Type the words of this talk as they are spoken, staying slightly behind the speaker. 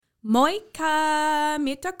Moika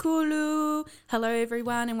Metakulu. Hello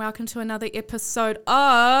everyone and welcome to another episode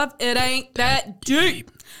of It Ain't That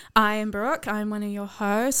Deep. I am Brooke, I'm one of your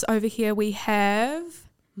hosts. Over here we have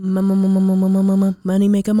Money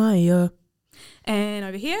Maker Maya. And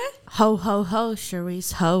over here Ho ho ho,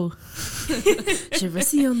 Sherise ho.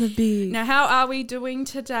 Sherise on the beat. Now how are we doing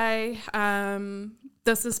today?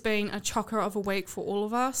 This has been a chocker of a week for all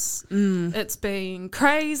of us. It's been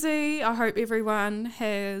crazy. I hope everyone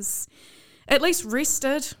has at least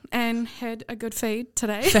rested and had a good feed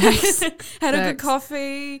today. Had a good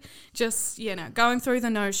coffee. Just, going through the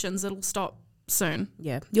notions. It'll stop soon.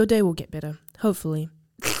 Yeah, your day will get better, hopefully.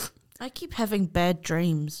 I keep having bad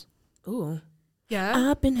dreams. Ooh. Yeah.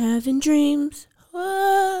 I've been having dreams.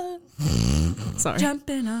 Sorry.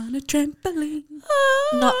 Jumping on a trampoline.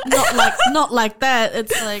 Not like that.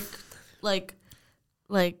 It's like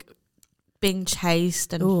being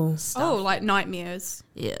chased and stuff. Oh, like nightmares.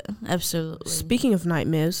 Yeah, absolutely. Speaking of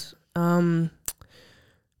nightmares,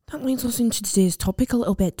 that leads us into today's topic a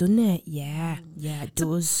little bit, doesn't it? Yeah, it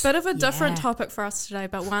does. Bit of a different topic for us today,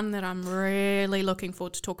 but one that I'm really looking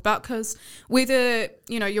forward to talk about because whether,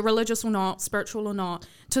 you're religious or not, spiritual or not,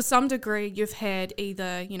 to some degree you've had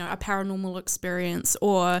either, a paranormal experience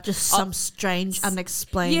or just some strange,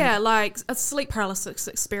 unexplained. Yeah, like a sleep paralysis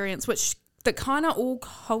experience, which that kind of all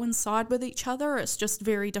coincide with each other. It's just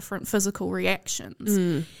very different physical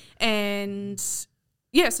reactions. And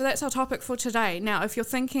yeah, so that's our topic for today. Now, if you're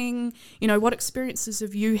thinking, what experiences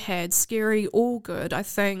have you had, scary or good, I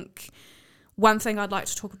think one thing I'd like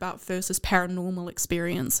to talk about first is paranormal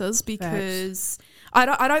experiences because I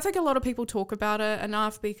don't think a lot of people talk about it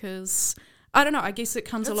enough because, I don't know, I guess it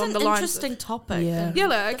comes along the lines. It's an interesting topic.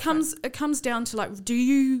 Yeah, it comes down to do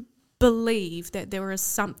you believe that there is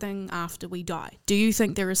something after we die? Do you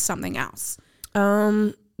think there is something else?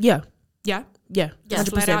 Yeah. Yeah? Yeah, 100%.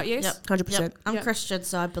 Flat out, yes? Yep. 100%. Yep. I'm Christian,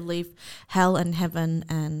 so I believe hell and heaven,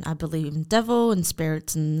 and I believe in devil and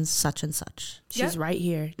spirits and such and such. She's right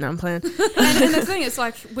here. No, I'm playing. and the thing is,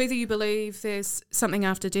 whether you believe there's something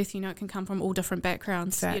after death, it can come from all different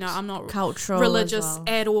backgrounds. Facts. I'm not cultural religious as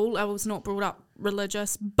at all. I was not brought up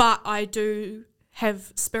religious, but I do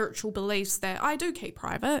have spiritual beliefs that I do keep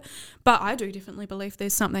private, but I do definitely believe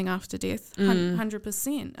there's something after death,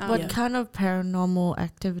 100%. What kind of paranormal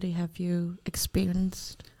activity have you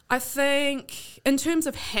experienced? I think in terms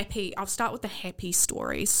of happy, I'll start with the happy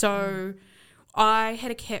story. So I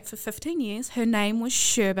had a cat for 15 years. Her name was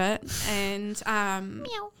Sherbet, and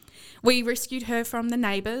we rescued her from the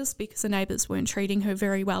neighbours because the neighbours weren't treating her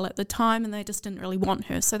very well at the time and they just didn't really want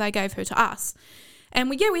her, so they gave her to us. And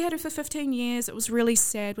we had her for 15 years. It was really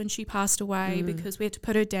sad when she passed away because we had to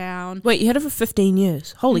put her down. Wait, you had her for 15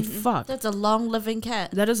 years? Holy fuck. That's a long-living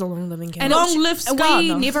cat. That is a long-living cat. And Long-lived scar.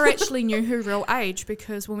 we never actually knew her real age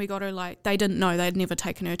because when we got her, they didn't know. They'd never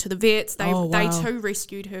taken her to the vets. They too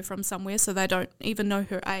rescued her from somewhere, so they don't even know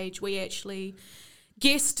her age. We actually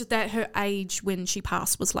guessed that her age when she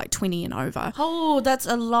passed was 20 and over. Oh, that's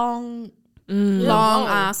a long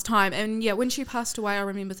ass time. And when she passed away, I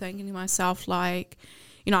remember thinking to myself, I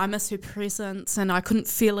miss her presence and I couldn't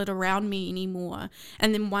feel it around me anymore.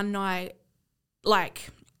 And then one night,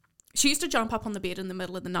 she used to jump up on the bed in the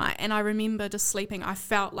middle of the night, and I remember just sleeping. I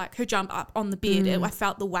felt her jump up on the bed. I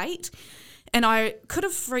felt the weight, and I could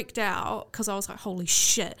have freaked out because I was like, holy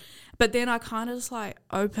shit. But then I kind of just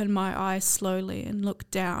opened my eyes slowly and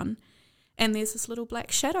looked down, and there's this little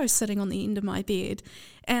black shadow sitting on the end of my bed.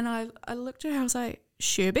 And I looked at her, I was like,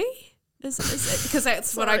 Sherby? Is it? Because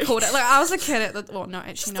that's what I called it. I was a kid at the... Well, no,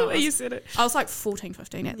 actually, no. You said it. I was 14,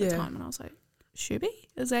 15 at the time. And I was like, Sherby,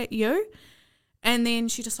 is that you? And then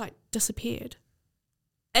she just disappeared.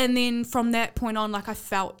 And then from that point on, I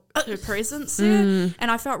felt her presence there.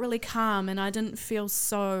 And I felt really calm. And I didn't feel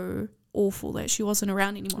so awful that she wasn't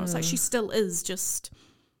around anymore. It's she still is, just...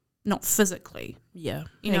 not physically,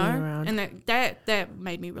 around. And that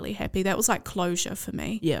made me really happy. That was closure for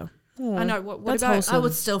me. Yeah. Aww, I know. What about? wholesome. I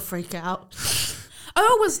would still freak out.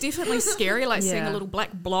 Oh, it was definitely scary, seeing a little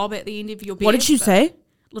black blob at the end of your bed. What did you say?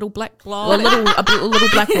 Little black blob. A little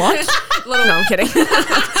black what? No, I'm kidding. It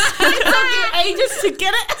took you ages to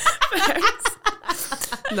get it.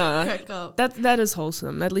 No, that is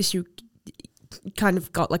wholesome. At least you kind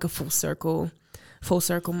of got a full circle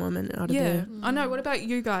moment out of there. I know. What about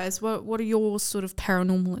you guys? What are your sort of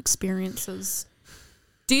paranormal experiences?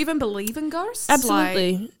 Do you even believe in ghosts?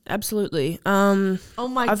 Absolutely. Oh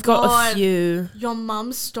my God. I've got a few. Your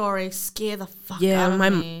mum's story scare the fuck out of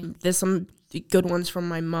me. There's some good ones from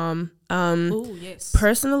my mum. Oh, yes.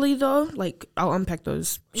 Personally, though, I'll unpack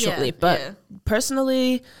those shortly.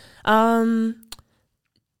 Personally, I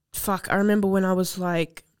remember when I was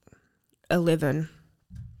 11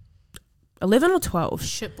 or 12.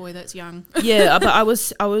 Shit, boy, that's young. Yeah, but I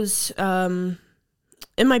was in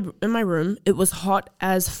my room. It was hot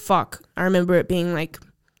as fuck. I remember it being like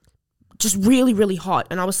just really, really hot,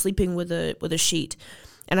 and I was sleeping with a sheet,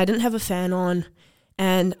 and I didn't have a fan on,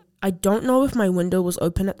 and I don't know if my window was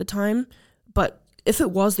open at the time, but if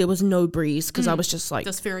it was, there was no breeze because I was just like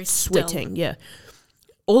very sweating. still. Yeah.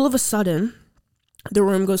 All of a sudden, the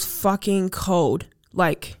room goes fucking cold,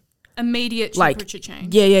 like immediate temperature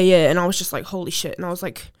change. Yeah. And I was just like, holy shit. And I was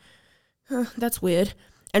like, that's weird.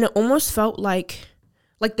 And it almost felt like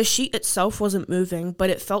the sheet itself wasn't moving,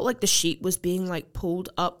 but it felt like the sheet was being like pulled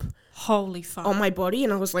up. Holy fuck. On my body.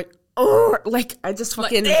 And I was like, oh, like I just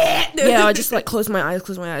fucking, yeah, I just like closed my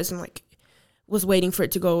eyes and like was waiting for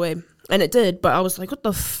it to go away. And it did, but I was like, what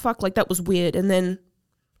the fuck? Like that was weird. And then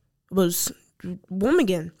it was warm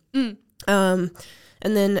again. And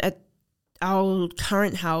then at our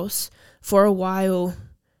current house for a while,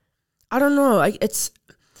 I don't know,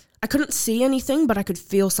 I couldn't see anything, but I could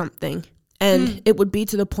feel something. And it would be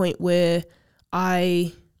to the point where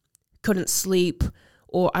I couldn't sleep,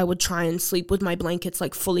 or I would try and sleep with my blankets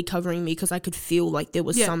like fully covering me because I could feel like there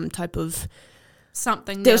was some type of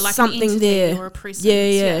something there, there, like something an entity there. Or a presence.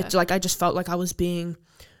 Yeah. Like I just felt like I was being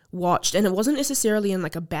watched, and it wasn't necessarily in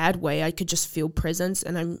like a bad way. I could just feel presence,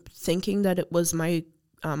 and I'm thinking that it was my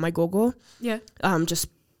gogo. Yeah. Just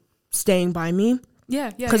staying by me. Yeah.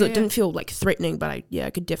 Because it didn't feel like threatening, but I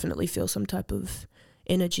could definitely feel some type of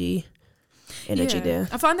energy there.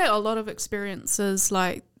 I find that a lot of experiences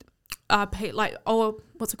like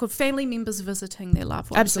what's it called, family members visiting their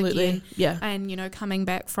loved ones. Absolutely. Again, yeah. And coming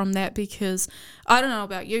back from that, because I don't know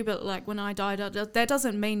about you, but like when I died, that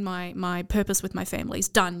doesn't mean my purpose with my family's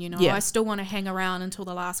done. I still want to hang around until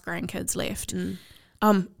the last grandkids left.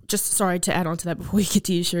 Just sorry to add on to that before we get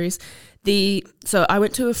to you, Sherise. So I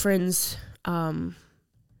went to a friend's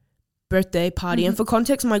birthday party, and for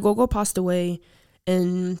context, my gogo passed away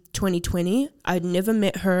in 2020. I'd never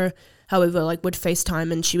met her, however, like would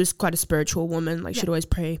FaceTime, and she was quite a spiritual woman. Like she'd always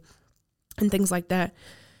pray and things like that.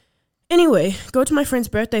 Anyway, go to my friend's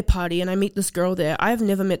birthday party, and I meet this girl there. I've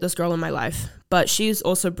never met this girl in my life, but she's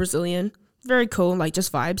also Brazilian. Very cool, like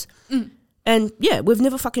just vibes. And yeah, we've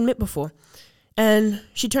never fucking met before. And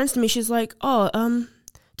she turns to me, she's like, oh,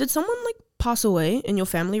 did someone like pass away in your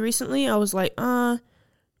family recently? I was like,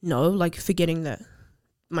 no, like forgetting that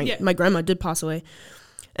my grandma did pass away.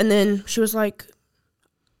 And then she was like,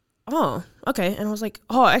 oh, okay. And I was like,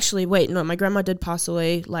 oh, actually, wait, no, my grandma did pass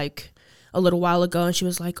away like a little while ago. And she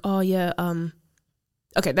was like, oh yeah,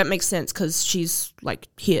 okay, that makes sense because she's like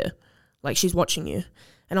here, like she's watching you.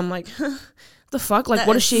 And I'm like, the fuck, like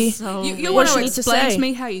what is she? So you want to explain to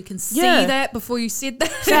me how you can see that before you said that?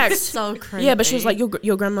 Facts. So crazy. Yeah, but she was like,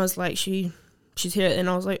 your grandma's like she's here, and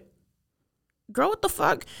I was like, girl, what the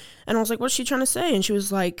fuck? And I was like, what's she trying to say? And she was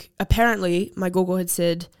like, apparently my gogo had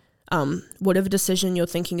said, whatever decision you're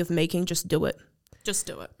thinking of making, just do it. Just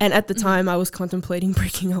do it. And at the time, I was contemplating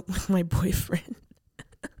breaking up with my boyfriend.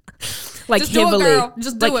 Like just heavily. Do it, girl.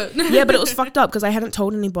 Just do it. Yeah, but it was fucked up because I hadn't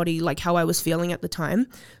told anybody like how I was feeling at the time.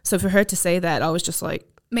 So for her to say that, I was just like,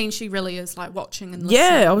 means she really is like watching and listening.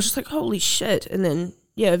 Yeah, I was just like, holy shit. And then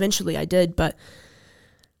eventually I did, but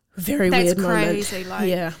very weird moment. That's crazy.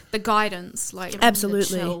 Like the guidance, like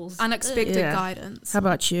absolutely unexpected guidance. How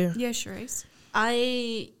about you? Yeah, Sherise.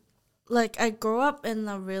 I grew up in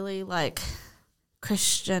a really like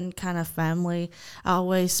Christian kind of family. I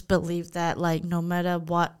always believe that like no matter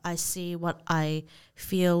what I see, what I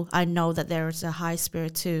feel, I know that there is a high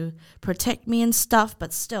spirit to protect me and stuff,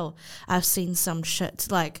 but still I've seen some shit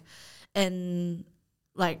like in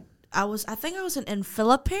like I think I was in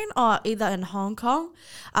Philippines or either in Hong Kong.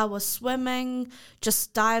 I was swimming,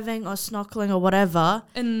 just diving or snorkeling or whatever.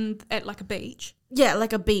 At like a beach? Yeah,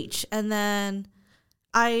 like a beach. And then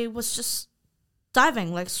I was just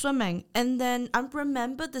diving, like swimming. And then I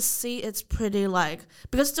remember the sea, it's pretty like,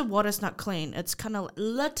 because the water's not clean, it's kind of a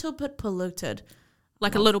little bit polluted.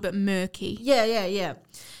 Like a little bit murky. Yeah.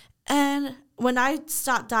 And when I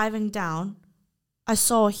start diving down, I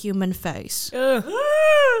saw a human face. Yeah,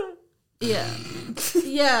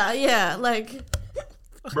 like,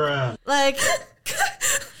 bruh. Like,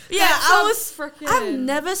 yeah, I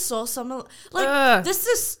never saw someone like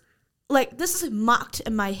this is marked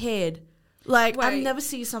in my head. Like, wait, I've never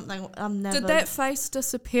seen something. Did that face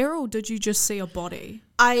disappear, or did you just see a body?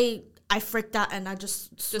 I freaked out and I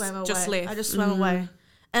just swam away. Just left. I just swam away.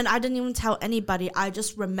 And I didn't even tell anybody. I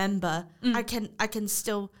just remember. I can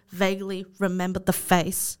still vaguely remember the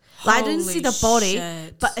face. Like, I didn't see the body,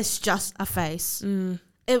 but it's just a face.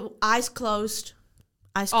 Eyes closed.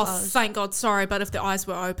 eyes Oh, closed. thank God, sorry, but if the eyes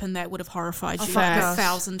were open, that would have horrified you facts.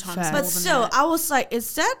 1,000 times Facts. more But than still, that. I was like,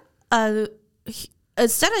 is that a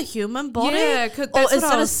human body? Yeah, that's or what is I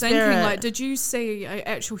that a was thinking. spirit? Like, did you see an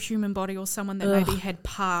actual human body or someone that maybe had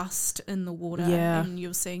passed in the water and you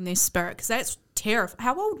were seeing their spirit? Because that's terrifying.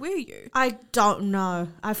 How old were you? I don't know.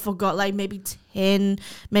 I forgot. Like maybe 10,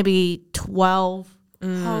 maybe 12.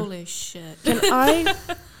 Holy shit. Can I?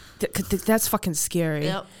 That's fucking scary.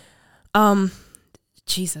 Yep.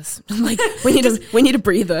 Jesus. Like we need a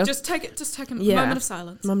breather. Just take a moment of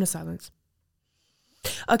silence. Moment of silence.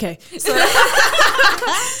 Okay. So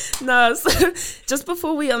no, so just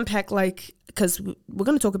before we unpack, like, because we're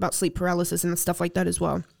going to talk about sleep paralysis and stuff like that as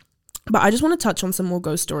well. But I just want to touch on some more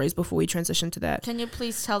ghost stories before we transition to that. Can you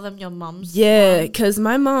please tell them your mom's? Yeah, because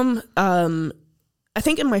my mom, I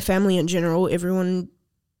think in my family in general, everyone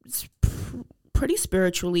is pretty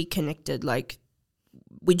spiritually connected. Like,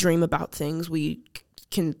 we dream about things. We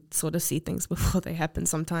can sort of see things before they happen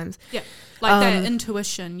sometimes. Yeah, like that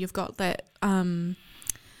intuition. You've got that.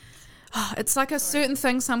 It's like a certain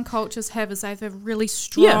thing some cultures have is they have a really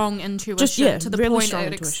strong intuition to the really point strong that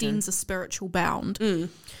it intuition. extends a spiritual bound.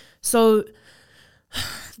 So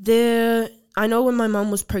I know when my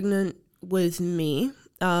mom was pregnant with me,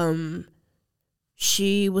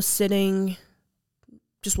 she was sitting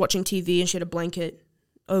just watching TV and she had a blanket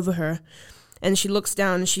over her, and she looks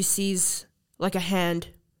down and she sees like a hand,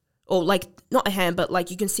 or like not a hand, but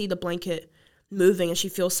like you can see the blanket moving, and she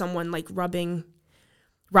feels someone like rubbing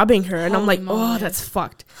her, and I'm like, oh, that's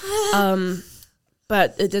fucked.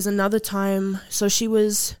 But there's another time, so she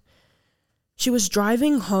was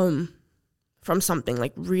driving home from something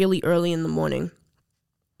like really early in the morning,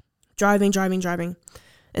 driving,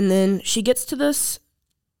 and then she gets to there's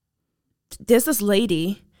this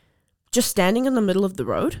lady just standing in the middle of the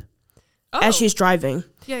road as she's driving.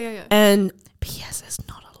 Yeah. And P.S. It's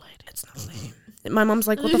not a lady. it's not a lady. My mom's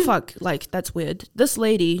like, what the fuck? Like, that's weird. This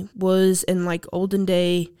lady was in like olden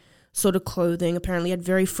day sort of clothing, apparently had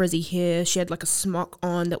very frizzy hair. She had like a smock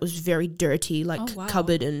on that was very dirty, like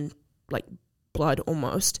covered in like blood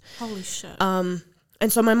almost. Holy shit. And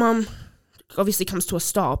so my mom obviously comes to a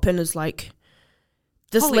stop and is like,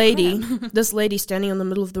 this lady standing in the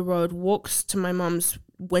middle of the road walks to my mom's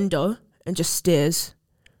window and just stares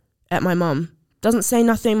at my mom. Doesn't say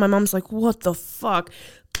nothing. My mom's like, what the fuck?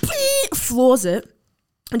 Floors it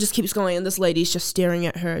and just keeps going, and this lady's just staring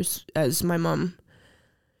at her as my mom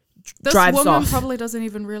drives off. This woman probably doesn't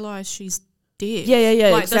even realise she's dead. Yeah,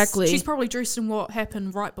 like exactly. She's probably dressed in what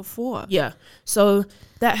happened right before. Yeah. So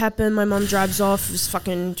that happened. My mom drives off, is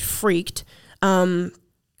fucking freaked.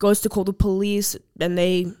 Goes to call the police, and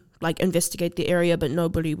they like investigate the area, but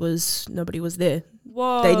nobody was there.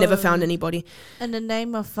 Whoa. They never found anybody. In the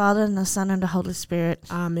name of Father and the Son and the Holy Spirit.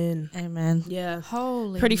 Amen. Amen. Yeah.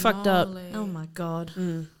 Holy Pretty fucked up. Oh my God.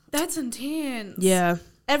 That's intense. Yeah.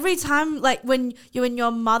 Every time, like when you and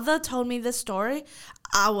your mother told me this story,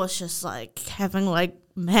 I was just like having like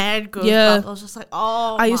mad goosebumps. Yeah. I was just like,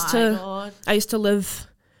 oh I used to live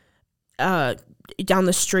down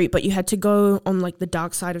the street, but you had to go on like the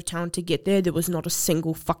dark side of town to get there. There was not a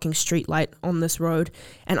single fucking street light on this road,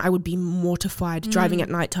 and I would be mortified driving at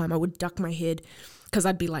nighttime. I would duck my head because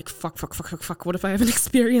I'd be like, fuck, what if I have an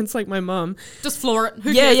experience like my mom? Just floor it.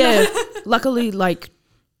 Who cares? Yeah. Luckily, like,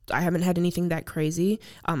 I haven't had anything that crazy.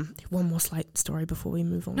 One more slight story before we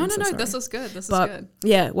move on. No, sorry. this is good. This is But good.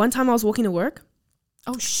 yeah, one time I was walking to work.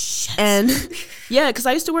 Oh, shit. And yeah, because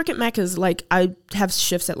I used to work at Macca's. Like, I have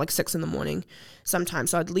shifts at like 6 a.m. sometimes,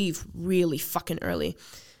 so I'd leave really fucking early.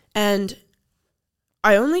 And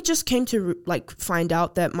I only just came to like find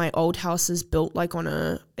out that my old house is built like on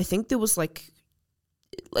I think there was like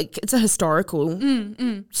it's a historical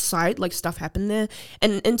site, like stuff happened there.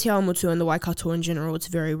 And in Te Awamutu and the Waikato in general, it's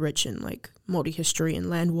very rich in like Māori history and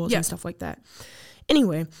land wars and stuff like that.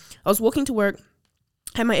 Anyway, I was walking to work,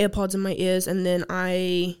 had my AirPods in my ears, and then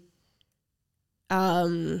I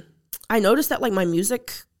noticed that like my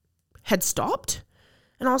music had stopped,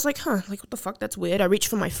 and I was like, like what the fuck, that's weird. I reached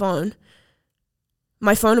for my phone.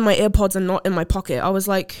 My phone and my AirPods are not in my pocket. I was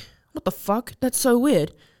like, what the fuck? That's so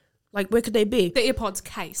weird. Like, where could they be? The AirPods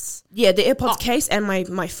case. Yeah, the AirPods case and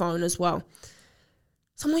my phone as well.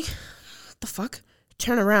 So I'm like, what the fuck?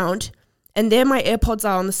 Turn around, and there my AirPods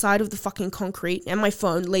are on the side of the fucking concrete, and my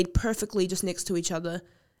phone laid perfectly just next to each other,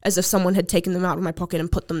 as if someone had taken them out of my pocket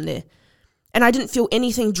and put them there. And I didn't feel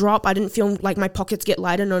anything drop. I didn't feel like my pockets get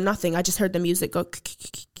lighter, no nothing. I just heard the music go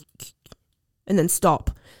and then stop.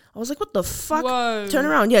 I was like, what the fuck? Whoa. Turn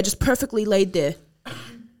around. Yeah, just perfectly laid there.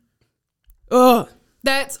 Ugh.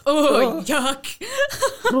 That's, yuck.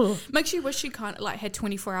 Makes you wish you kind of like had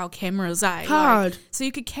 24-hour cameras, eh? Hard. Like, so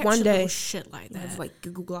you could capture One day. little shit like that. Have like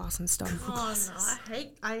Google Glass and stuff. Oh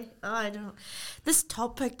no, I don't. This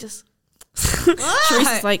topic just.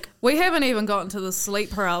 Sherise is like, We haven't even gotten to the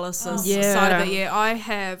sleep paralysis Yeah. side of it yet. I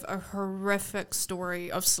have a horrific story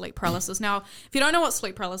of sleep paralysis. Now, if you don't know what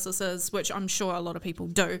sleep paralysis is, which I'm sure a lot of people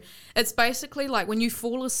do, it's basically like when you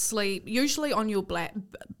fall asleep, usually on your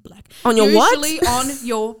On your what? Usually on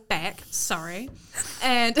your back, sorry.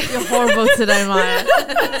 And You're horrible today, Maya.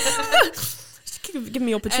 give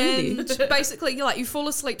me opportunity. And basically, you fall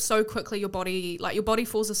asleep so quickly, your body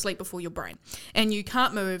falls asleep before your brain, and you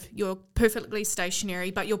can't move. You're perfectly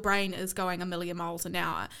stationary, but your brain is going a million miles an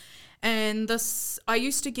hour. And I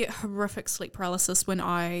used to get horrific sleep paralysis when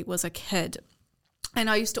I was a kid. And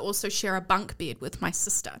I used to also share a bunk bed with my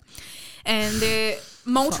sister. And there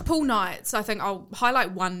multiple nights, I think I'll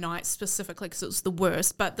highlight one night specifically because it was the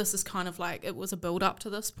worst, but this is kind of like, it was a build up to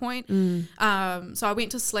this point. So I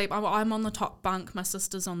went to sleep. I'm on the top bunk. My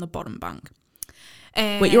sister's on the bottom bunk.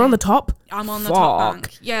 And Wait, you're on the top? I'm on the top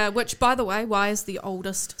bunk. Yeah, which, by the way, why is the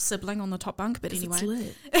oldest sibling on the top bunk? But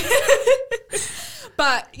anyway. It's lit.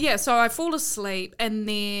 But yeah, so I fall asleep and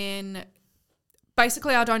then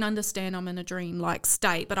basically I don't understand. I'm in a dream-like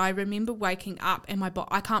state, but I remember waking up and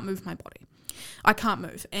I can't move my body. I can't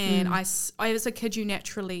move. And I, as a kid, you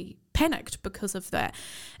naturally panicked because of that.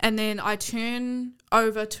 And then I turn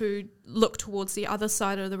over to look towards the other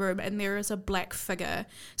side of the room, and there is a black figure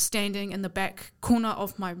standing in the back corner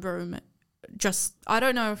of my room. Just, I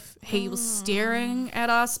don't know if he was staring at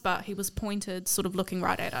us, but he was pointed, sort of looking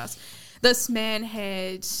right at us. This man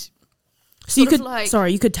had... So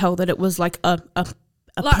you could tell that it was like a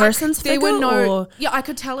person's figure? I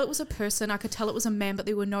could tell it was a person. I could tell it was a man, but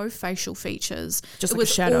there were no facial features. Just it like was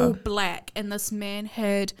a shadow. all black, and this man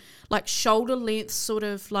had like shoulder length, sort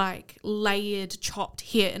of like layered, chopped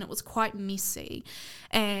hair, and it was quite messy.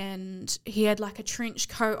 And he had like a trench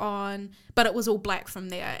coat on, but it was all black from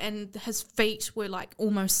there, and his feet were like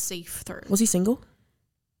almost see-through. Was he single?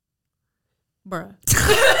 Bruh.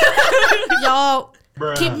 Y'all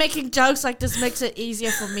Bruh. keep making jokes like this makes it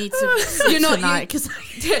easier for me to sleep tonight. Because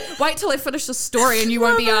wait till I finish the story and you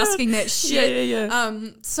won't be asking that shit. Yeah.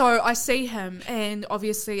 So I see him, and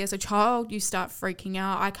obviously as a child you start freaking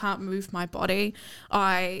out. I can't move my body.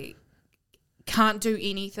 I can't do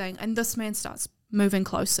anything. And this man starts moving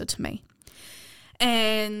closer to me.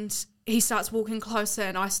 And he starts walking closer,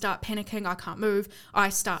 and I start panicking. I can't move. I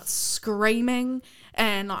start screaming,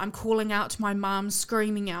 and I'm calling out to my mum,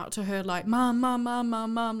 screaming out to her like, "Mum, mum, mum,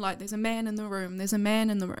 mum, mum!" Like, there's a man in the room. There's a man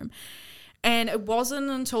in the room. And it wasn't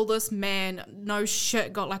until this man, no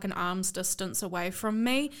shit, got like an arm's distance away from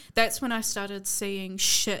me. That's when I started seeing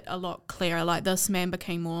shit a lot clearer. Like, this man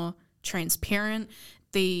became more transparent.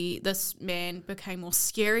 This man became more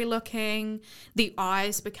scary looking. The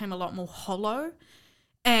eyes became a lot more hollow.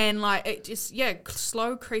 And like it just,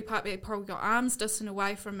 slow creep up. It probably got arms distant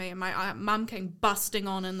away from me, and my mum came busting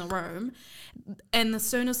on in the room. And as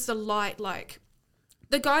soon as the light, like,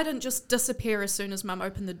 the guy didn't just disappear as soon as mum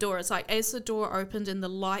opened the door. It's like as the door opened and the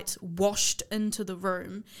light washed into the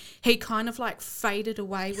room, he kind of like faded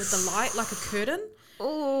away with the light like a curtain.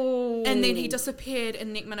 oh, And then he disappeared,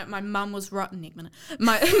 and next minute my mum was right.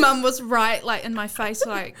 My mum was right, like in my face,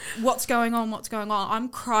 like, "What's going on? What's going on?" I'm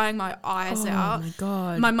crying my eyes out. Oh my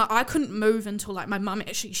God. My mum, I couldn't move until like my mum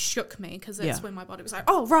actually shook me, because that's when my body was like,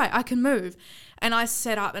 "Oh right, I can move." And I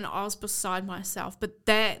sat up and I was beside myself. But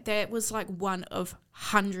that was like one of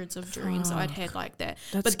hundreds of dreams I'd had like that.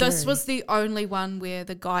 That's This scary. was the only one where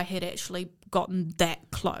the guy had actually gotten that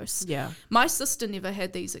close. Yeah. My sister never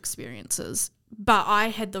had these experiences, but I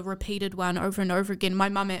had the repeated one over and over again. My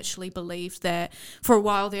mum actually believed that for a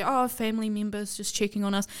while there, family members just checking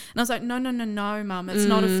on us. And I was like, no, mum, it's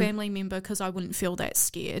not a family member, because I wouldn't feel that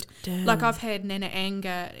scared. Damn. Like, I've had Nana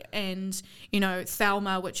Anga and,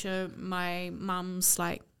 Thelma, which are my mum's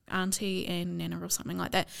like auntie and Nana or something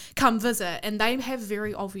like that, come visit, and they have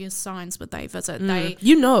very obvious signs when they visit. They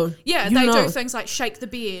do things like shake the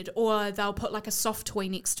bed, or they'll put like a soft toy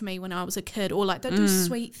next to me when I was a kid, or like they do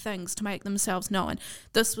sweet things to make themselves known.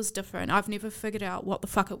 This was different. I've never figured out what the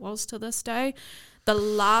fuck it was to this day. The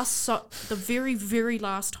very, very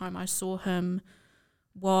last time I saw him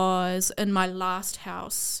was in my last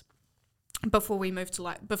house before I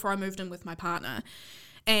moved in with my partner.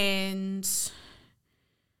 And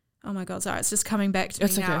oh my God, sorry, it's just coming back to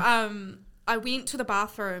me now. Okay. I went to the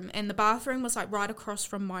bathroom, and the bathroom was like right across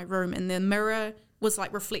from my room, and the mirror was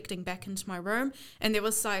like reflecting back into my room, and there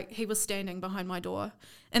was like, he was standing behind my door.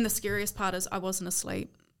 And the scariest part is I wasn't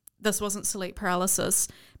asleep. this wasn't sleep paralysis,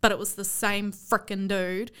 but it was the same frickin'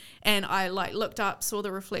 dude. And I like looked up, saw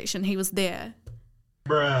the reflection, he was there.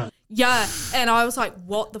 Bruh. Yeah, and I was like,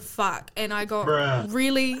 what the fuck? And I got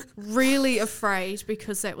really, really afraid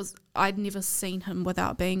because I'd never seen him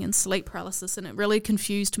without being in sleep paralysis, and it really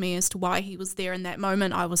confused me as to why he was there in that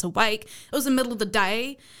moment. I was awake. It was the middle of the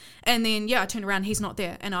day, and then, I turned around, he's not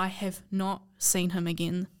there, and I have not seen him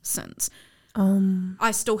again since.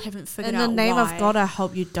 I still haven't figured out why. In the name of God, I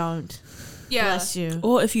hope you don't. Yeah. Bless you.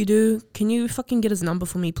 Or if you do, can you fucking get his number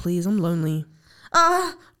for me, please? I'm lonely.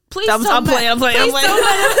 Please I'm don't playing. Please don't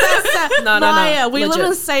manifest that. No. Maya, we Legit. live in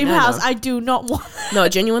the same No. house. I do not want. No,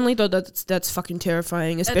 genuinely though, that's fucking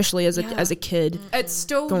terrifying, especially as a kid. It's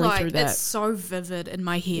still going like, through that. it's so vivid in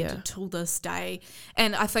my head till this day.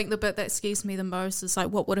 And I think the bit that scares me the most is like,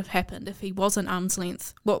 what would have happened if he wasn't arm's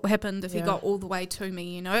length? What happened if he got all the way to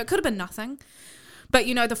me? It could have been nothing. But,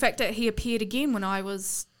 the fact that he appeared again when I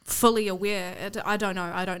was fully aware, I don't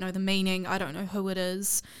know. I don't know the meaning. I don't know who it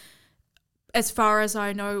is. As far as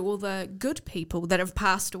I know, all the good people that have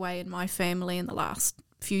passed away in my family in the last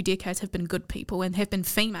few decades have been good people and have been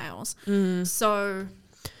females. So,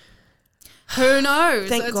 who knows?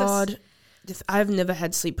 Thank God. I've never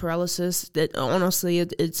had sleep paralysis. That honestly,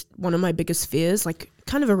 it's one of my biggest fears. Like,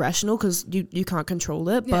 kind of irrational because you can't control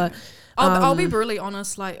it. Yeah. But I'll be brutally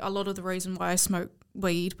honest. Like, a lot of the reason why I smoke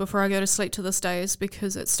weed before I go to sleep to this day is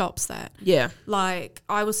because it stops that. Yeah. Like,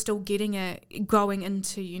 I was still getting it going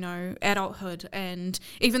into, adulthood, and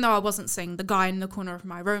even though I wasn't seeing the guy in the corner of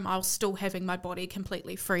my room, I was still having my body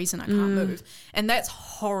completely freeze and I can't move. And that's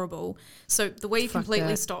horrible. So the weed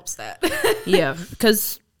completely stops that. Yeah,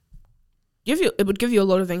 because it would give you a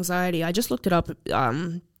lot of anxiety. I just looked it up. I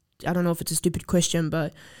don't know if it's a stupid question,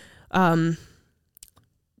 but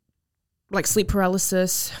like sleep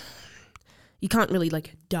paralysis, you can't really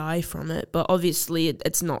like die from it, but obviously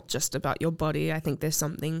it's not just about your body. I think there's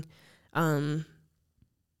something more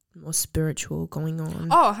spiritual going on.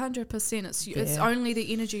 Oh, 100%. It's only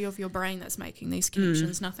the energy of your brain that's making these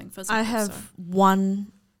connections, nothing physical. I have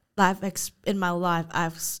one life in my life.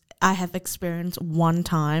 I have experienced one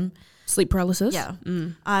time Sleep paralysis? Yeah.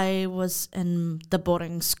 I was in the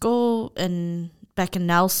boarding school back in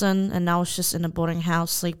Nelson, and I was just in a boarding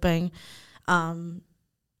house sleeping. I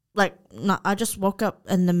just woke up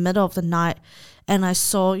in the middle of the night and I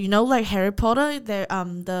saw, like Harry Potter,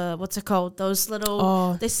 the what's it called? Those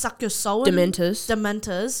little, they suck your soul in.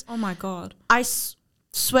 Dementors. Oh my God. I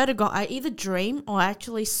swear to God, I either dreamed or I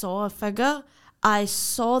actually saw a figure. I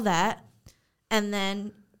saw that, and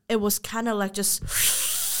then it was kind of like just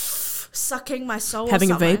sucking my soul.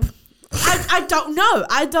 Having or something. a vape? I don't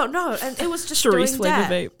know. And it was just Sherise doing flavor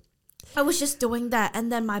that. vape. I was just doing that,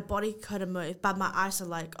 and then my body couldn't move, but my eyes are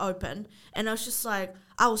like open, and I was just like,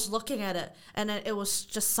 I was looking at it, and then it was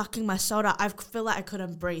just sucking my soul out. I feel like I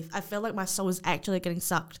couldn't breathe. I feel like my soul was actually getting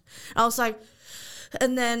sucked. I was like,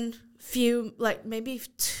 and then maybe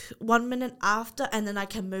 1 minute after, and then I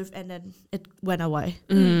can move, and then it went away.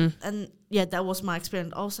 And yeah, that was my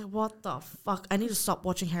experience. I was like, what the fuck? I need to stop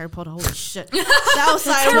watching Harry Potter. Holy shit. That was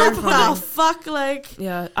like, what the fuck? Like,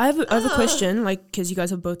 yeah, I have a question, like, because you guys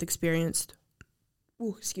have both experienced.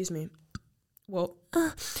 Oh, excuse me. Well,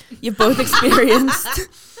 you've both experienced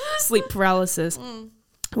sleep paralysis.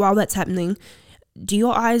 While that's happening, do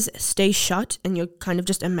your eyes stay shut and you're kind of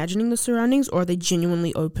just imagining the surroundings, or are they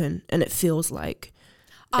genuinely open and it feels like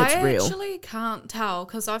it's real? I actually can't tell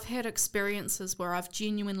because I've had experiences where I've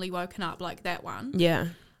genuinely woken up like that one. Yeah.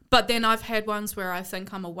 But then I've had ones where I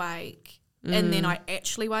think I'm awake and then I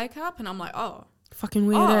actually wake up and I'm like, oh. Fucking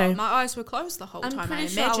weird, eh? My eyes were closed the whole time. I'm pretty I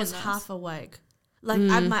sure I was this. half awake. Like,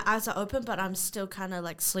 my eyes are open, but I'm still kind of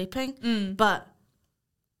like sleeping. But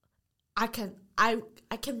I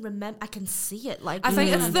can remember, I can see it. Like, I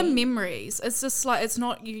think it's the memories. It's just like, it's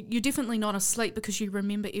not, you're definitely not asleep because you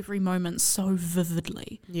remember every moment so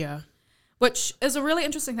vividly. Yeah. Which is a really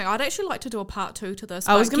interesting thing. I'd actually like to do a part 2 to this.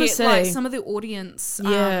 I was going to say. Like some of the audience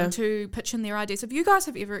to pitch in their ideas. If you guys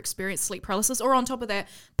have ever experienced sleep paralysis, or on top of that,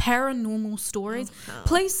 paranormal stories,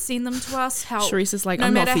 please send them to us. Sherise is like,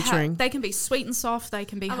 I'm not featuring. They can be sweet and soft. They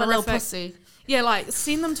can be I'm horrific. a little pussy. Yeah, like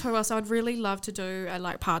send them to us. I'd really love to do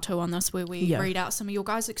a part 2 on this where we read out some of your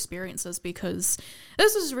guys' experiences, because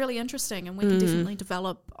this is really interesting and we can definitely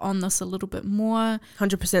develop on this a little bit more.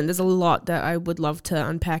 100%. There's a lot that I would love to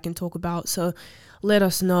unpack and talk about. So let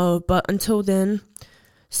us know. But until then,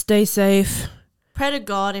 stay safe. Pray to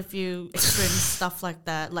God if you experience stuff like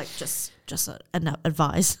that. Like just an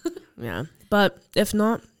advice. Yeah. But if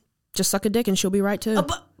not, just suck a dick and she'll be right too.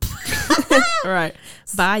 All right.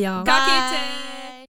 Bye, y'all. Bye.